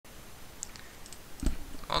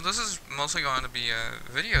Well, this is mostly going to be a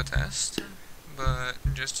video test, but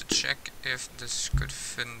just to check if this could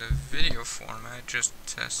fit in the video format, just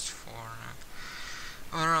test for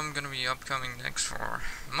where I'm gonna be upcoming next for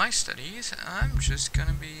my studies. I'm just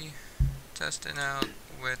gonna be testing out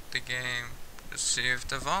with the game to see if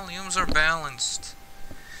the volumes are balanced,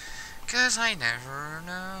 cause I never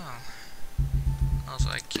know. Also,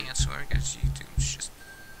 I can't swear because YouTube's just,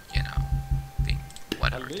 you know, being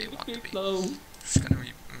whatever they want to be. Just gonna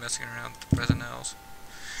be messing around with the Presenels.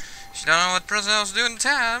 If you don't know what Presenels do in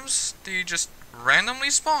tabs, they just randomly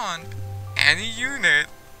spawn any unit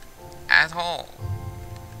at all.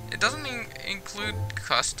 It doesn't include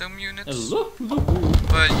custom units,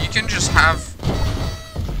 but you can just have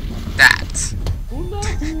that.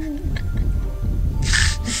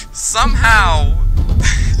 Somehow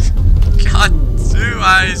got 2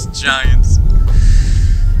 ice giants.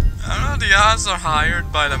 I don't know, the odds are higher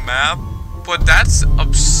by the map, but that's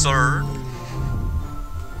absurd.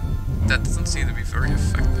 That doesn't seem to be very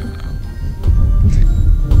effective though.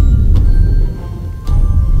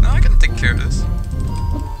 No, I can take care of this.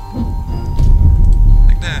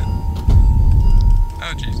 Like that.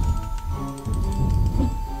 Oh jeez.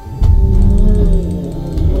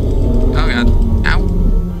 Oh god. Ow.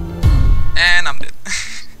 And I'm dead.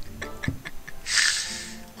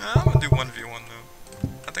 I'm gonna do 1v1 though.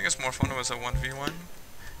 I think it's more fun as a 1v1.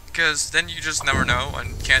 Because then you just never know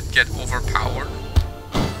and can't get overpowered.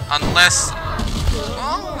 Unless,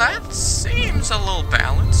 well, that seems a little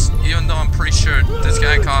balanced. Even though I'm pretty sure this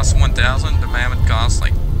guy costs 1,000, the mammoth costs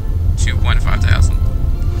like 2,500.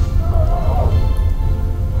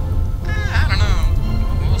 I don't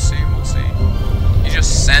know. We'll see, we'll see. He's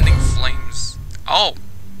just sending flames. Oh!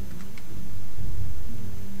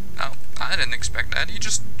 Oh, I didn't expect that. He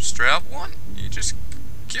just straight up won. You just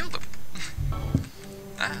killed him.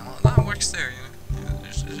 Well, that works there, you know. Yeah,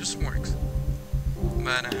 it just works.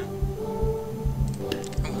 But,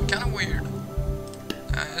 kind of weird.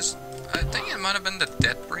 I think it might have been the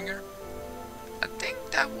Deathbringer. I think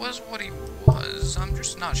that was what he was. I'm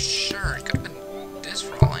just not sure. It could have been this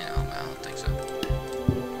for all I know, but I don't think so.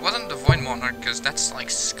 It wasn't the Void Monarch, because that's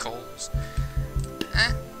like skulls.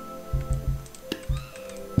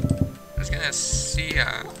 Just gonna see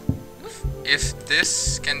if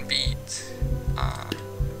this can beat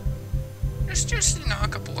just you know, a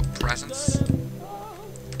couple of presents.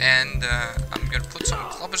 And I'm gonna put some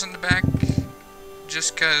clubbers in the back,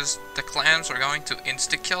 just cause the clams are going to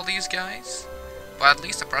insta-kill these guys. But at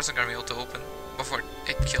least the present gonna be able to open before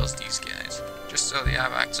it kills these guys, just so they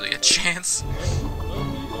have actually a chance.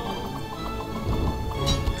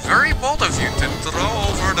 Very bold of you to throw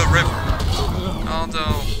over the river.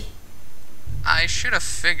 Although, I should have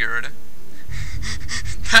figured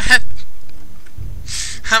that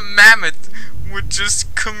a mammoth would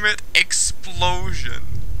just commit explosion.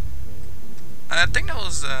 I think that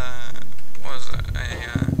was a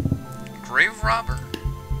grave robber?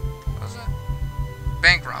 What was that?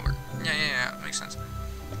 Bank robber. Yeah, makes sense.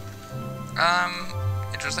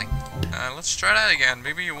 Interesting. Let's try that again.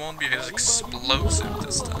 Maybe it won't be as explosive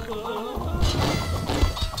this time.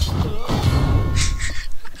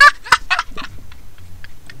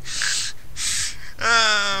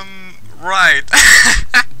 Right.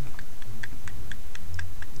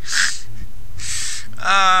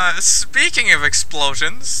 Speaking of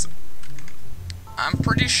explosions, I'm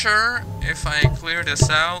pretty sure if I clear this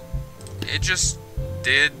out, it just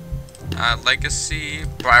did Legacy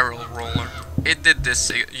Barrel Roller. It did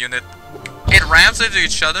this unit. It rams into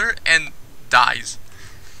each other and dies.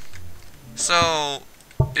 So,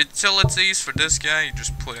 utilities for this guy, you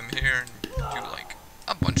just put him here and do like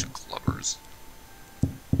a bunch of clubbers.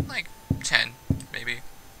 Like 10, maybe.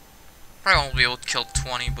 Probably won't be able to kill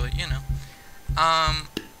 20, but you know.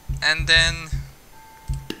 And then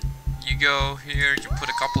you go here, you put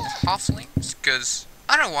a couple of Hofflings, because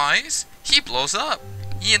otherwise he blows up.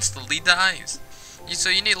 He instantly dies. So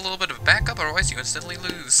you need a little bit of backup, otherwise you instantly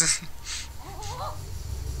lose.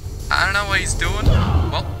 I don't know what he's doing.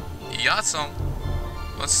 Well, he got some.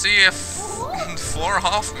 Let's see if 4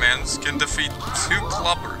 Hoffmans can defeat 2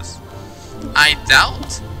 clubbers. I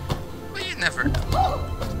doubt, but you never know.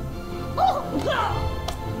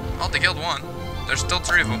 Oh, they killed 1. There's still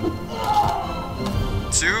 3 of them.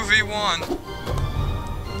 2v1.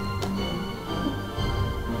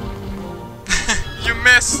 You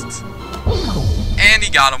missed. And he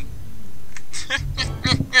got him.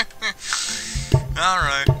 All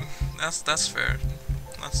right, that's fair.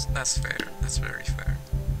 That's fair. That's very fair.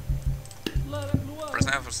 Press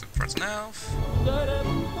F versus press F.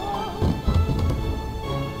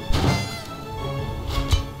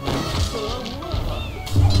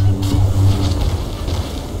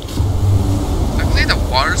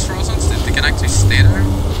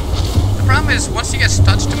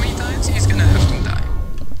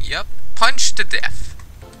 to death.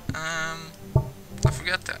 I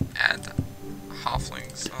forgot to add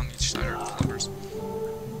halflings on each side of clubbers.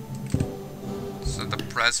 So the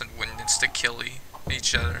present wouldn't insta-kill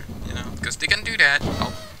each other, you know, because they can do that.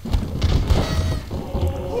 Oh.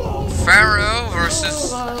 Pharaoh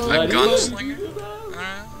versus a gunslinger?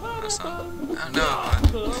 That's not, I don't know,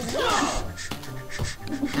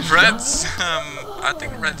 but Red's, I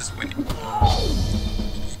think Red is winning.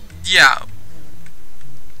 Yeah.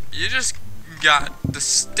 You just got the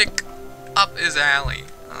stick up his alley.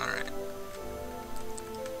 Alright.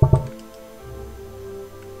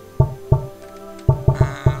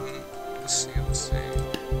 Let's see.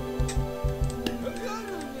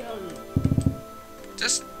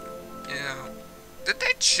 Just, you know, did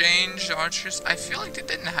they change archers? I feel like they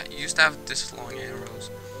didn't used to have this long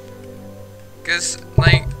arrows. Cause,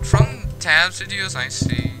 like, from Tabs videos I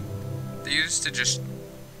see, they used to just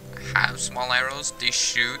have small arrows, they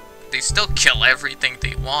shoot, they still kill everything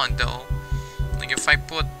they want though. Like if I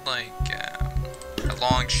put like a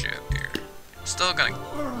long ship here, it's still gonna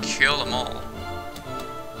kill them all.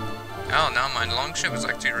 Oh, now my long ship is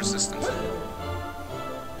actually resistant.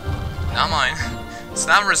 Now mine, it's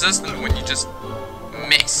not resistant when you just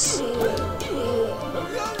miss.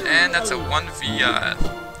 And that's a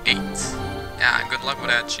 1v8. Yeah, good luck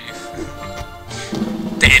with that, chief.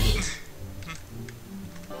 Dead.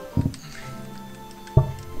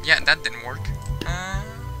 Yeah, that didn't work.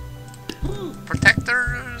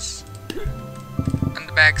 Protectors, and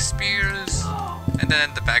the back spears, and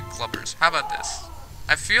then the back clubbers. How about this?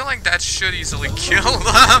 I feel like that should easily kill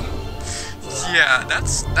them. Yeah,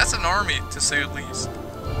 that's an army to say the least.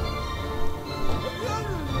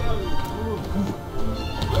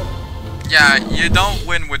 Yeah, you don't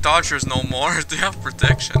win with archers no more. They have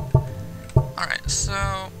protection. Alright,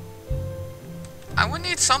 so I would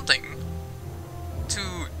need something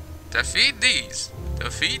to defeat these,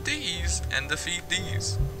 and defeat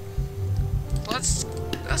these. Let's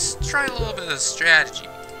try a little bit of strategy.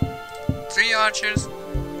 3 archers.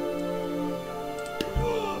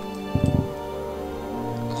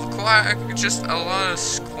 Just a lot of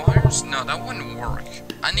squires? No, that wouldn't work.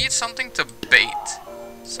 I need something to bait.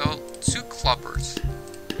 So 2 clubbers,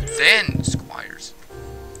 then squires.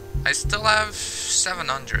 I still have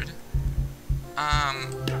 700.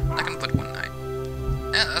 I can put 1 knight.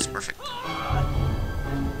 Yeah, that's perfect.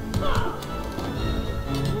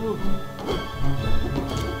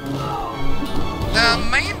 The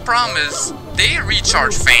main problem is they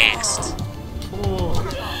recharge fast.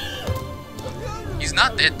 He's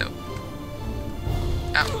not dead though.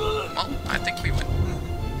 Well, I think we win.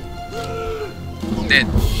 Dead.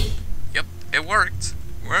 Yep, it worked.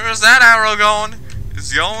 Where is that arrow going?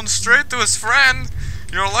 It's going straight to his friend.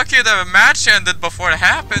 You're lucky that the match ended before it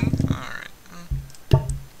happened. Alright.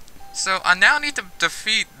 So, I now need to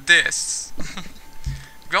defeat this.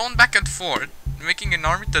 Going back and forth, making an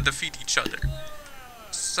army to defeat each other.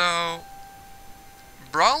 So,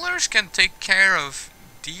 brawlers can take care of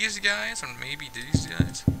these guys, or maybe these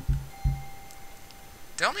guys.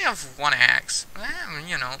 They only have 1 axe.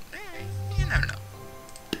 You know, you never know.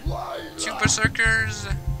 2 berserkers,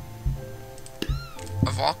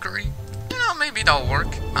 a Valkyrie. You know, maybe that'll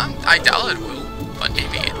work. I doubt it will, but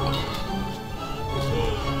maybe it will.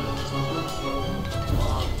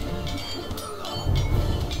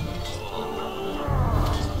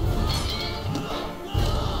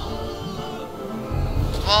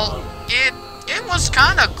 Well, it was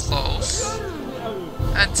kind of close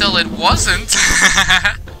until it wasn't.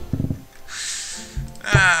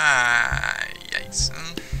 Yikes.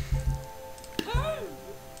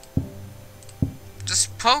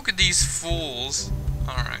 Just poke these fools.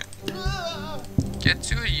 Alright. Get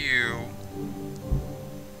to you.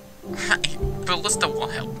 Ballista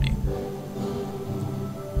won't help me.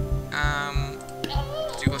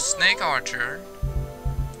 Do a snake archer.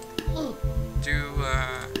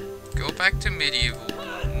 Go back to medieval.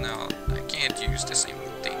 No, I can't use the same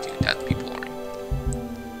thing to that people are.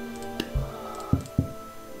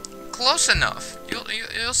 Close enough.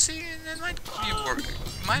 You'll see. It might be work.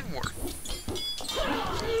 It might work.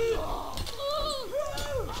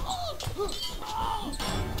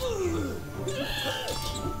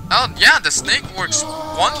 Oh yeah, the snake works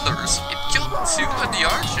wonders. It killed 2 of the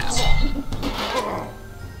archers.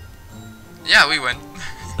 Yeah, we win.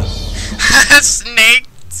 Snake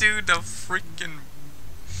to the freaking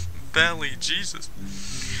belly, Jesus.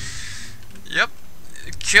 Yep,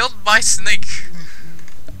 killed by snake.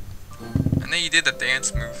 And then he did a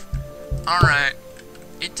dance move. Alright,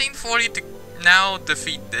 1840 to now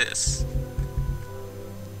defeat this.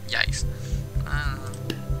 Yikes.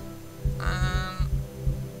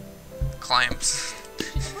 clams.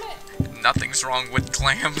 Nothing's wrong with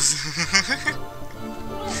clams.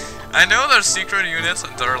 I know there's secret units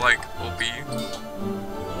and they're like OP,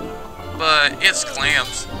 but it's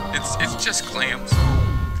clams. It's just clams.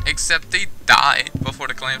 Except they died before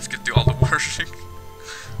the clams could do all the work.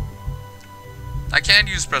 I can't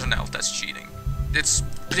use present health, that's cheating. It's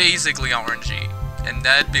basically RNG, and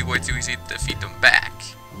that'd be way too easy to defeat them back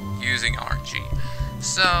using RNG.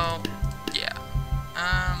 So, yeah.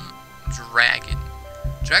 Dragon.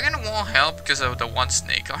 Dragon won't help because of the one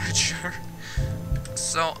snake archer.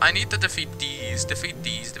 So, I need to defeat these, and defeat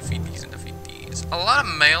these. A lot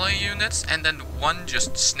of melee units, and then one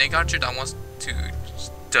just snake archer that wants to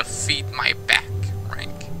defeat my back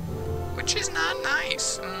rank. Which is not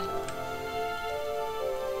nice.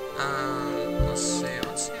 Let's see.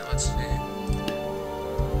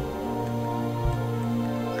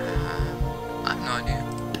 I have no idea.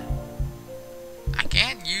 I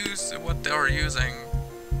can't use what they were using.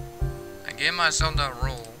 I gave myself that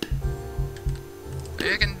rule.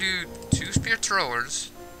 Maybe I can do 2 spear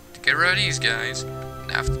throwers to get rid of these guys.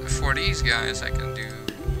 And for these guys, I can do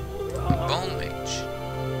a bone mage.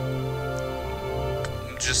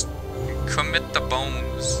 Just commit the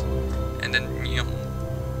bones, and then, you know,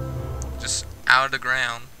 just out of the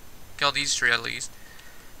ground. Kill these 3 at least.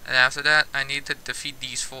 And after that, I need to defeat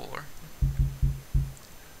these 4.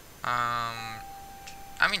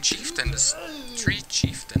 I mean, chieftains. 3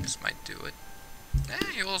 chieftains might do it.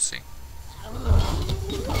 You will see.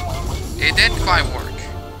 It didn't quite work.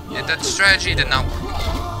 That strategy did not work.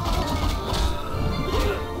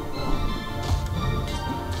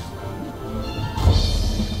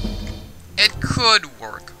 It could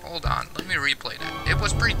work. Hold on, let me replay that. It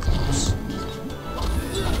was pretty close.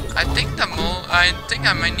 I think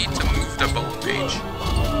I might need to move the bone mage,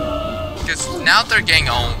 because now they're getting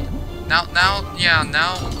owned. Now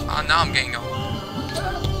I'm getting owned.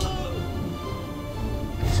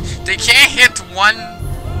 They can't hit one.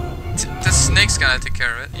 The snake's gonna take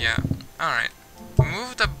care of it. Yeah. All right.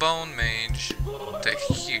 Move the bone mage to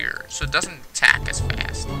here, so it doesn't attack as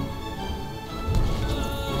fast.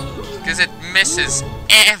 Because it misses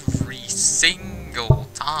every single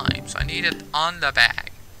time. So I need it on the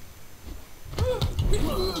bag.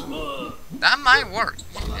 That might work.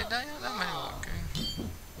 That might work.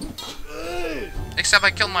 Except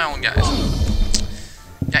I killed my own guys.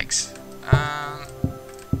 Yikes.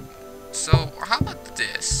 So how about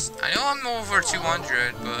this? I know I'm over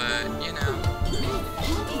 200, but you know.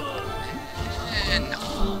 No.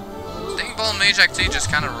 I think Bone Mage actually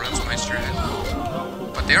just kind of ruins my strat.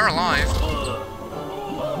 But they are alive.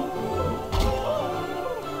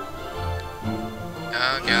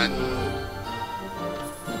 Oh god.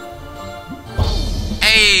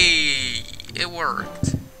 Hey! It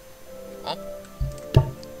worked. Oh.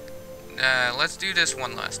 Let's do this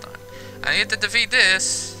one last time. I need to defeat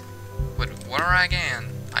this with where I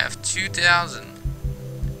can. I have 2,000.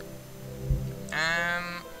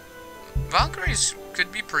 Valkyries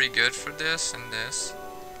could be pretty good for this and this.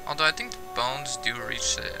 Although I think bones do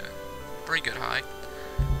reach a pretty good height.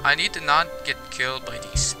 I need to not get killed by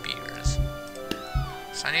these spears.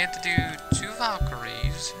 So I need to do 2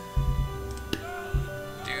 Valkyries.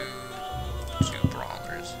 Do 2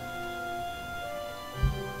 brawlers.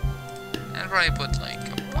 And probably put like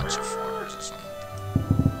a bunch of foreigners or something.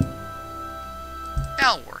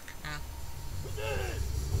 That'll work.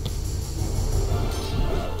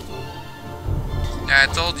 Yeah,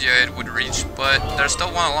 I told you it would reach, but there's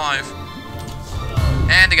still one alive.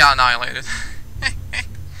 And they got annihilated.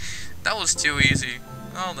 That was too easy.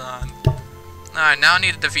 Hold on. Alright, now I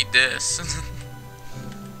need to defeat this.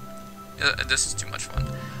 This is too much fun.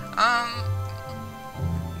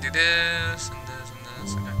 Do this and this and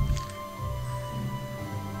this. Okay.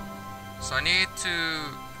 So I need to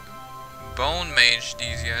bone mage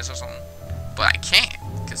these guys or something, but I can't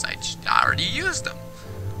because I already used them.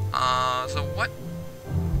 So what?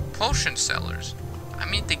 Potion sellers. I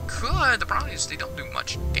mean, they could. The problem is they don't do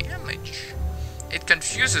much damage. It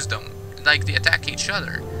confuses them, like they attack each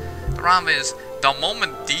other. The problem is the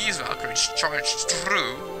moment these Valkyries charge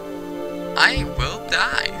through, I will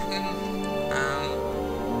die.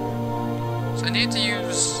 So I need to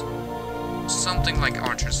use something like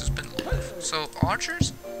archers' spin life. So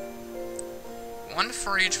archers, 1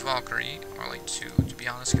 for each Valkyrie, or like 2 to be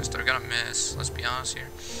honest, because they're gonna miss. Let's be honest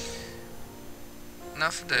here.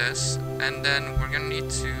 Enough of this, and then we're gonna need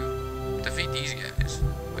to defeat these guys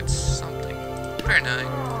with something. Prayer Knight.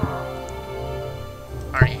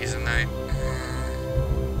 Or use a knight.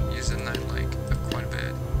 Use a knight like quite a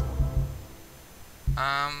bit.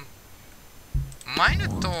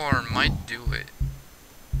 Minotaur might do it.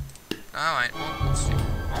 Alright, well, let's see.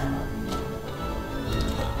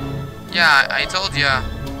 Yeah, I told ya,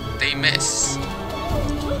 they miss.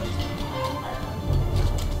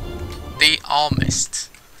 They all missed.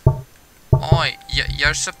 Oi,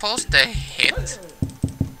 you're supposed to hit.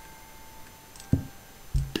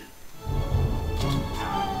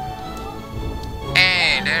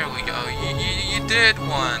 Hey, there we go. You did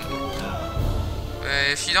one.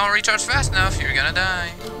 If you don't recharge fast enough, you're gonna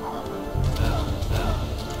die.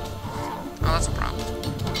 Oh, that's a problem.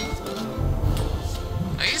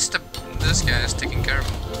 At least this guy is taking care of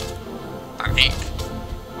him. I think.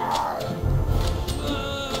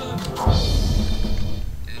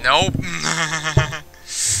 Nope.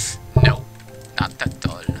 Nope. Not at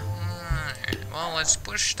all. Alright. Well, let's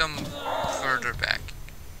push them further back.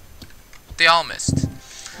 They all missed.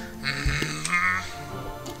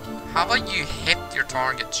 How about you hit your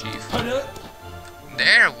target, Chief?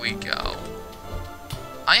 There we go.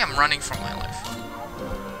 I am running for my life.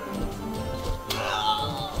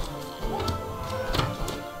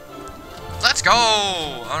 Let's go!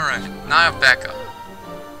 Alright, now I have backup.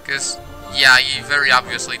 Because, yeah, he very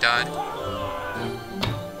obviously died.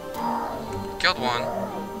 Killed one.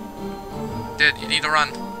 Dude, you need to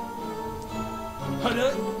run.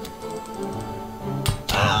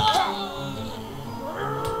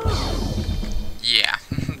 Yeah,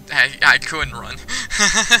 I couldn't run.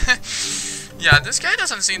 Yeah, this guy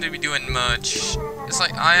doesn't seem to be doing much. It's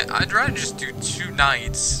like, I'd rather just do 2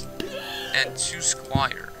 knights and 2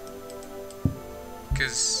 squire.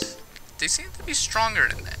 Because they seem to be stronger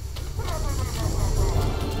than that.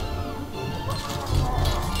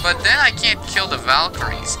 But then I can't kill the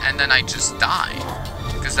Valkyries, and then I just die.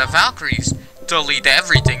 Because the Valkyries delete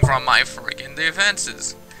everything from my friggin'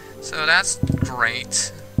 defenses. So that's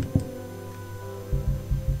great.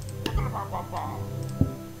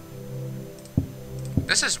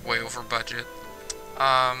 This is way over budget.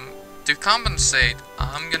 To compensate,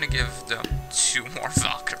 I'm gonna give them 2 more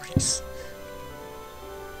Valkyries.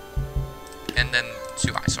 And then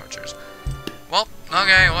 2 Ice Archers. Well,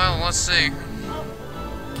 okay, well, let's see.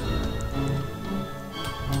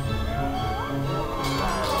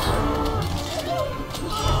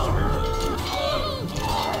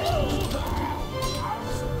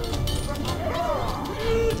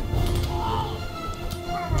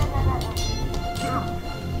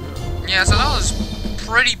 Yeah, so that was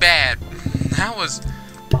pretty bad. That was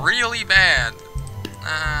really bad.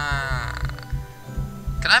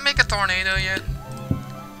 Can I make a tornado yet?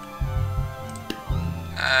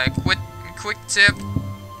 Quick tip.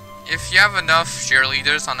 If you have enough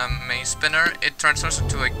cheerleaders on a maze spinner, it transforms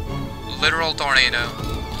into a literal tornado.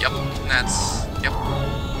 Yep, yep.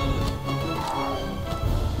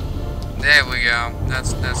 There we go.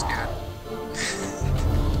 That's good.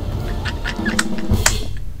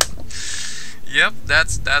 Yep,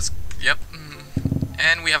 yep.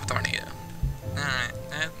 And we have a tornado. Alright,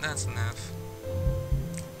 that's enough.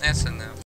 That's enough.